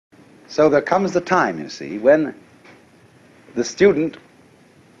So there comes the time, you see, when the student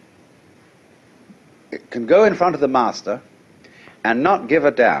can go in front of the master and not give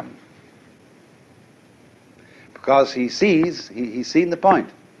a damn, because he's seen the point.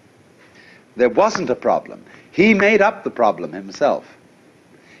 There wasn't a problem. He made up the problem himself.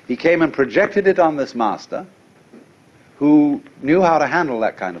 He came and projected it on this master, who knew how to handle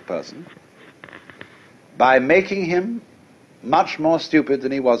that kind of person, by making him much more stupid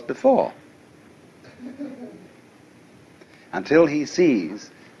than he was before, until he sees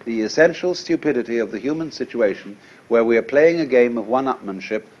the essential stupidity of the human situation, where we are playing a game of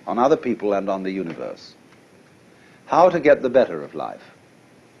one-upmanship on other people and on the universe. How to get the better of life?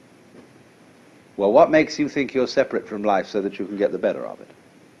 Well, what makes you think you're separate from life so that you can get the better of it?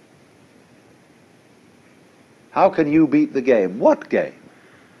 How can you beat the game? What game?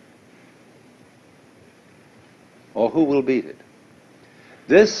 Or who will beat it?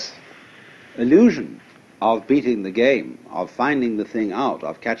 This illusion of beating the game, of finding the thing out,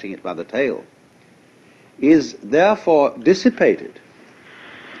 of catching it by the tail, is therefore dissipated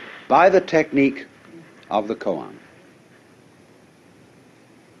by the technique of the koan.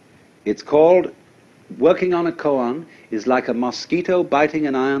 It's called, working on a koan is like a mosquito biting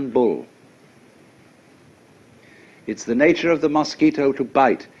an iron bull. It's the nature of the mosquito to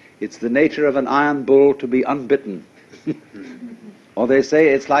bite. It's the nature of an iron bull to be unbitten. Or they say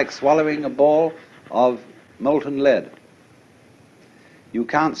it's like swallowing a ball of molten lead. You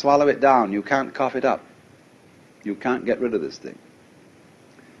can't swallow it down. You can't cough it up. You can't get rid of this thing.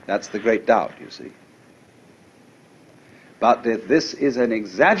 That's the great doubt, you see. But this is an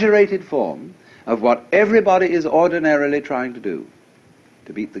exaggerated form of what everybody is ordinarily trying to do,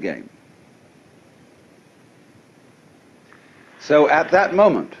 to beat the game. So at that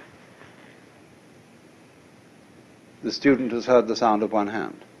moment, the student has heard the sound of one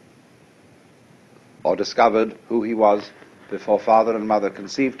hand, or discovered who he was before father and mother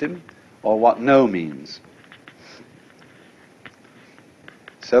conceived him, or what no means.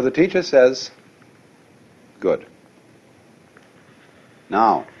 So the teacher says, good.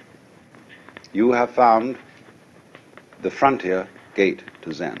 Now, you have found the frontier gate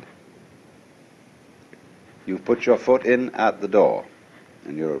to Zen. You've put your foot in at the door,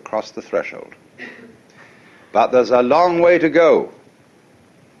 and you're across the threshold. But there's a long way to go.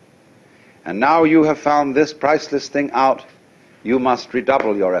 And now you have found this priceless thing out, you must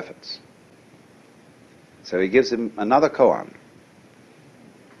redouble your efforts. So he gives him another koan.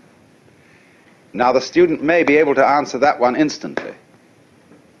 Now the student may be able to answer that one instantly,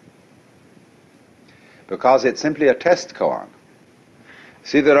 because it's simply a test koan.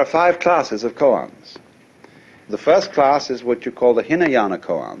 See, there are 5 classes of koans. The first class is what you call the Hinayana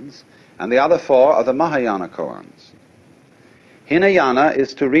koans, and the other 4 are the Mahayana koans. Hinayana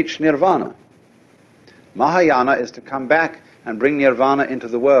is to reach nirvana. Mahayana is to come back and bring nirvana into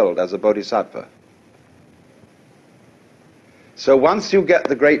the world as a bodhisattva. So once you get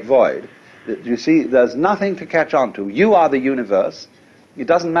the great void, you see, there's nothing to catch on to. You are the universe. It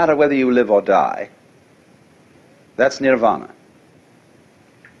doesn't matter whether you live or die. That's nirvana.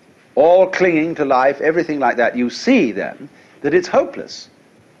 All clinging to life, everything like that, you see then that it's hopeless.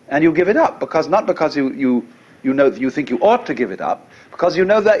 And you give it up, not because you know you think you ought to give it up, because you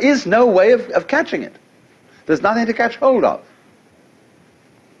know there is no way of catching it. There's nothing to catch hold of.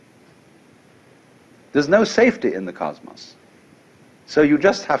 There's no safety in the cosmos. So you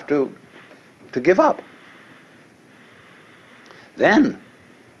just have to give up. Then,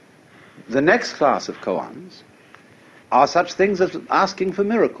 the next class of koans are such things as asking for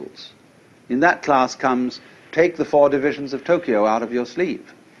miracles. In that class comes, take the 4 divisions of Tokyo out of your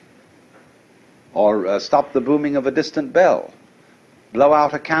sleeve, or stop the booming of a distant bell, blow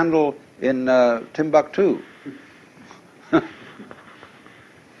out a candle in Timbuktu.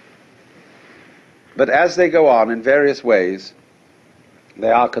 But as they go on in various ways,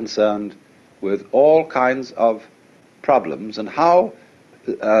 they are concerned with all kinds of problems and how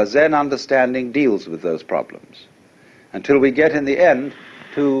Zen understanding deals with those problems, until we get in the end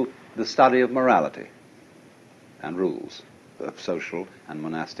to the study of morality and rules of social and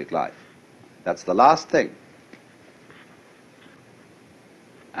monastic life. That's the last thing,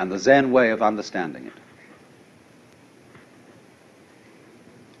 and the Zen way of understanding it.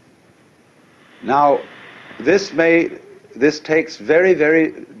 Now, this takes very,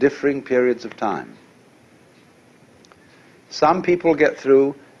 very differing periods of time. Some people get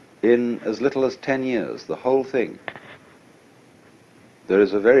through in as little as 10 years, the whole thing. There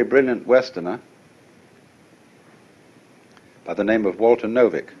is a very brilliant Westerner by the name of Walter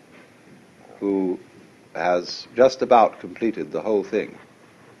Novick, who has just about completed the whole thing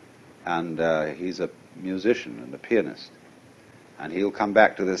and he's a musician and a pianist, and he'll come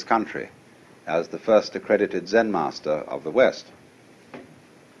back to this country as the first accredited Zen master of the West,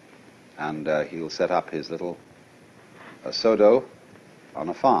 and he'll set up his little sodo on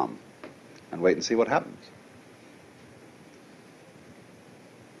a farm and wait and see what happens.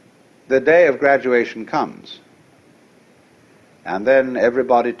 The day of graduation comes, and then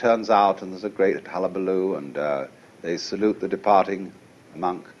everybody turns out, and there's a great hullabaloo, and they salute the departing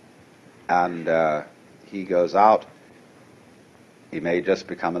monk, and he goes out. He may just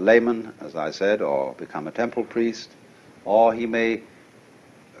become a layman, as I said, or become a temple priest, or he may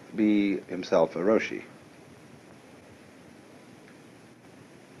be himself a Roshi.